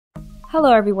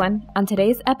Hello everyone, on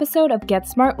today's episode of Get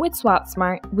Smart with Swap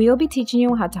Smart, we will be teaching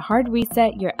you how to hard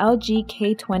reset your LG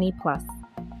K20 Plus.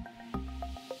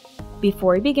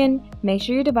 Before we begin, make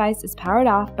sure your device is powered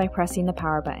off by pressing the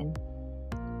power button.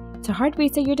 To hard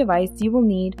reset your device, you will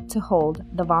need to hold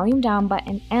the volume down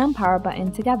button and power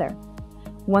button together.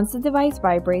 Once the device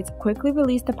vibrates, quickly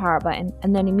release the power button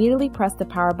and then immediately press the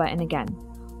power button again,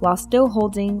 while still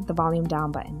holding the volume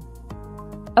down button.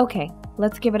 Okay,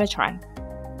 let's give it a try.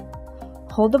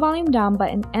 Hold the volume down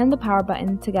button and the power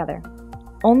button together.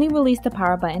 Only release the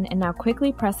power button and now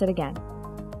quickly press it again.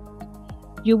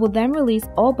 You will then release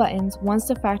all buttons once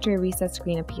the factory reset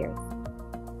screen appears.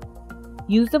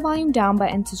 Use the volume down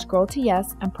button to scroll to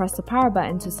yes and press the power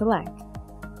button to select.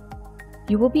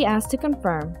 You will be asked to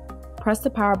confirm. Press the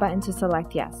power button to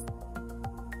select yes.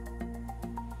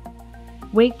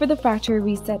 Wait for the factory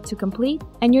reset to complete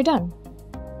and you're done.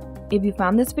 If you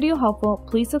found this video helpful,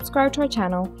 please subscribe to our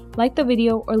channel, like the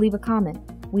video, or leave a comment.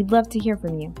 We'd love to hear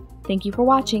from you. Thank you for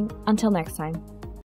watching. Until next time.